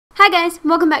Hi guys,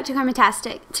 welcome back to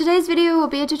KarmaTastic. Today's video will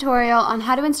be a tutorial on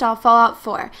how to install Fallout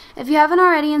 4. If you haven't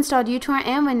already installed uTorrent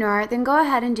and WinRAR, then go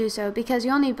ahead and do so because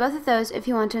you'll need both of those if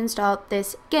you want to install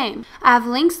this game. I have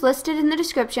links listed in the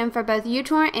description for both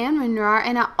uTorrent and WinRAR,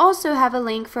 and I also have a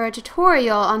link for a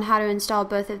tutorial on how to install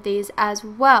both of these as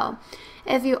well.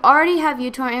 If you already have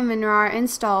uTorrent and WinRAR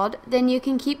installed, then you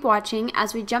can keep watching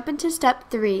as we jump into step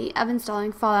 3 of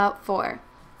installing Fallout 4.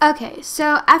 Okay,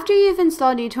 so after you've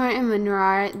installed uTorrent and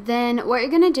WinRAR, then what you're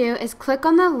going to do is click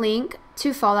on the link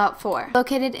to Fallout 4,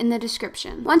 located in the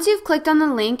description. Once you've clicked on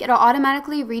the link, it'll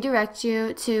automatically redirect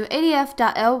you to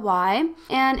adf.ly,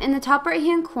 and in the top right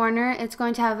hand corner, it's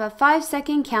going to have a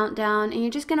 5-second countdown, and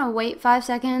you're just going to wait 5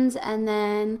 seconds, and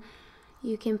then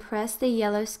you can press the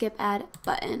yellow skip ad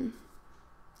button.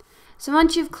 So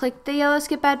once you've clicked the yellow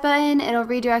skip ad button, it'll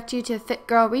redirect you to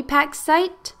FitGirl Repack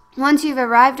site. Once you've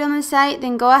arrived on the site,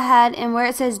 then go ahead and where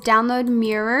it says download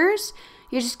mirrors,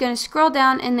 you're just going to scroll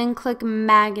down and then click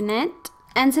magnet.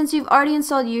 And since you've already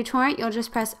installed uTorrent, you'll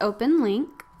just press open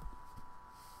link.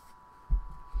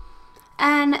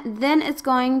 And then it's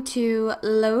going to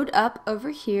load up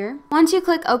over here. Once you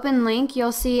click open link,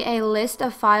 you'll see a list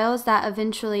of files that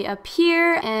eventually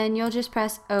appear, and you'll just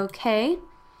press OK.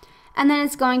 And then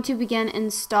it's going to begin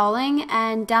installing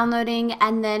and downloading,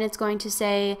 and then it's going to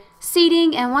say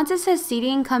seeding, and once it says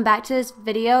seeding, come back to this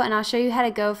video and I'll show you how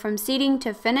to go from seeding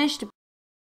to finished.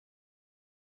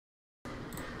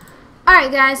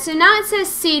 Alright guys, so now it says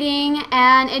seeding,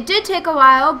 and it did take a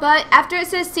while, but after it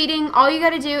says seeding, all you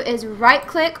gotta do is right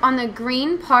click on the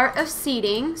green part of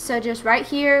seeding, so just right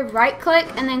here, right click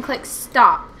and then click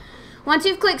stop. Once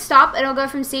you've clicked stop, it'll go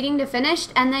from seeding to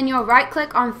finished, and then you'll right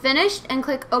click on finished and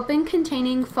click open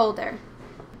containing folder.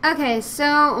 Okay,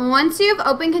 so once you've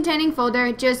opened containing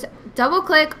folder, just double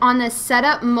click on the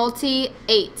setup multi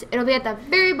 8. It'll be at the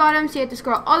very bottom, so you have to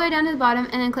scroll all the way down to the bottom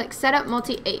and then click setup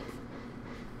multi 8.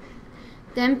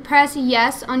 Then press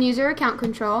yes on user account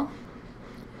control.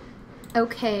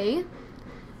 Okay.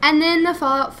 And then the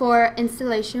Fallout 4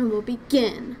 installation will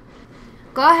begin.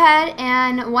 Go ahead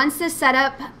and once the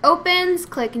setup opens,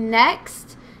 click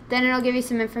next. Then it'll give you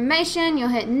some information. You'll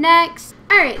hit next.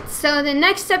 Alright, so the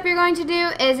next step you're going to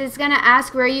do is it's going to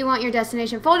ask where you want your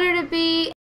destination folder to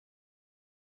be.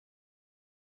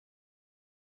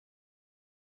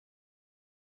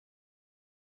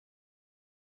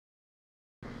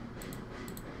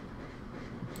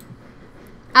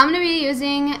 I'm going to be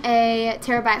using a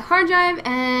terabyte hard drive,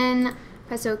 and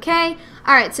press OK.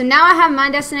 Alright, so now I have my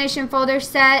destination folder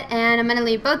set, and I'm going to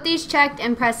leave both these checked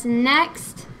and press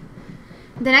next.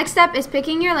 The next step is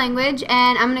picking your language,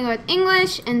 and I'm going to go with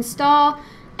English, install,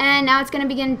 and now it's going to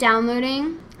begin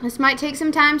downloading. This might take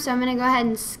some time, so I'm going to go ahead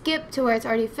and skip to where it's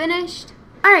already finished.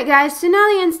 Alright guys, so now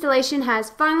the installation has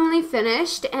finally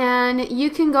finished, and you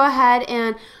can go ahead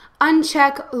and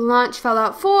uncheck launch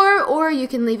Fallout 4, or you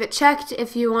can leave it checked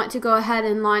if you want to go ahead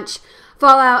and launch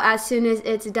Fallout as soon as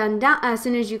it's done, as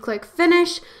soon as you click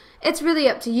finish. It's really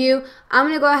up to you. I'm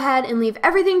going to go ahead and leave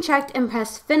everything checked and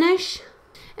press finish.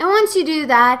 And once you do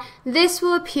that, this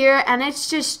will appear, and it's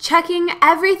just checking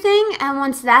everything, and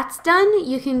once that's done,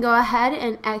 you can go ahead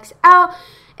and X out.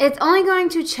 It's only going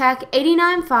to check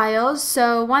 89 files,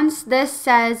 so once this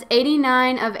says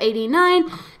 89 of 89,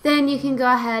 then you can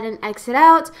go ahead and exit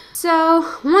out.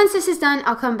 So once this is done,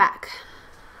 I'll come back.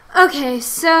 Okay,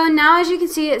 so now as you can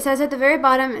see, it says at the very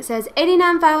bottom, it says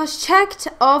 89 files checked,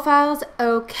 all files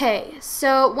okay.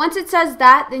 So once it says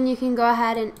that, then you can go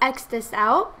ahead and X this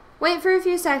out. Wait for a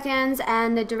few seconds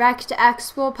and the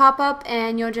DirectX will pop up,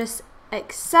 and you'll just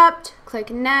accept,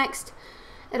 click next,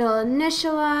 it'll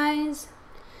initialize,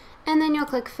 and then you'll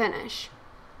click finish.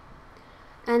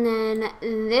 And then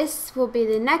this will be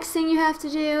the next thing you have to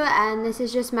do, and this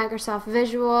is just Microsoft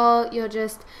Visual. You'll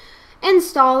just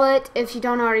install it if you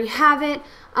don't already have it.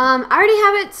 I already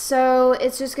have it, so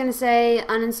it's just going to say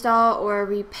uninstall or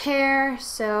repair,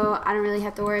 so I don't really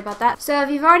have to worry about that. So if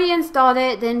you've already installed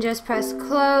it, then just press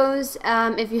close.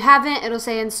 If you haven't, it'll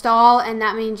say install, and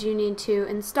that means you need to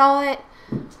install it.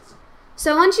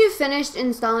 So once you've finished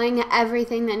installing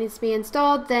everything that needs to be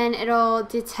installed, then it'll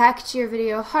detect your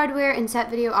video hardware and set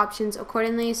video options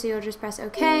accordingly. So you'll just press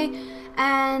OK,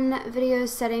 and video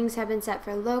settings have been set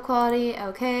for low quality,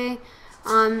 OK.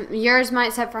 Yours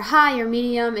might set for high or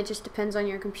medium, it just depends on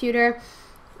your computer.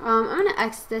 I'm going to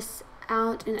X this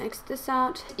out and X this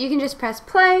out. You can just press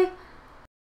play.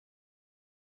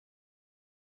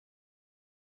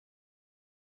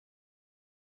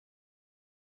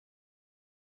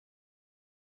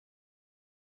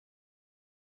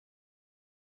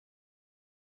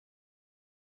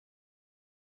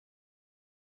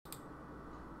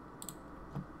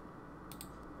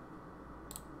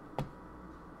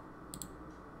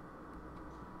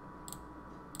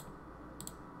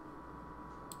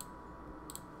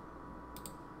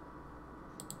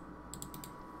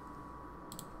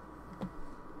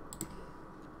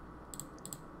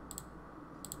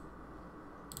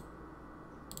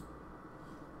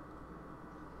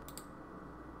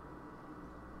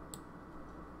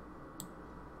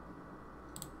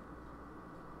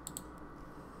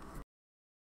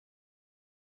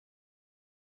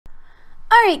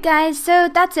 Alright guys, so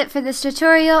that's it for this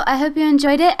tutorial. I hope you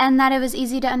enjoyed it and that it was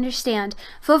easy to understand.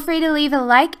 Feel free to leave a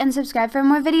like and subscribe for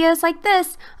more videos like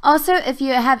this. Also, if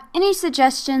you have any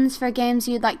suggestions for games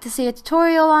you'd like to see a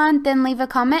tutorial on, then leave a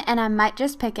comment and I might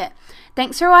just pick it.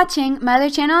 Thanks for watching. My other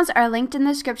channels are linked in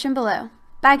the description below.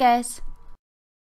 Bye guys.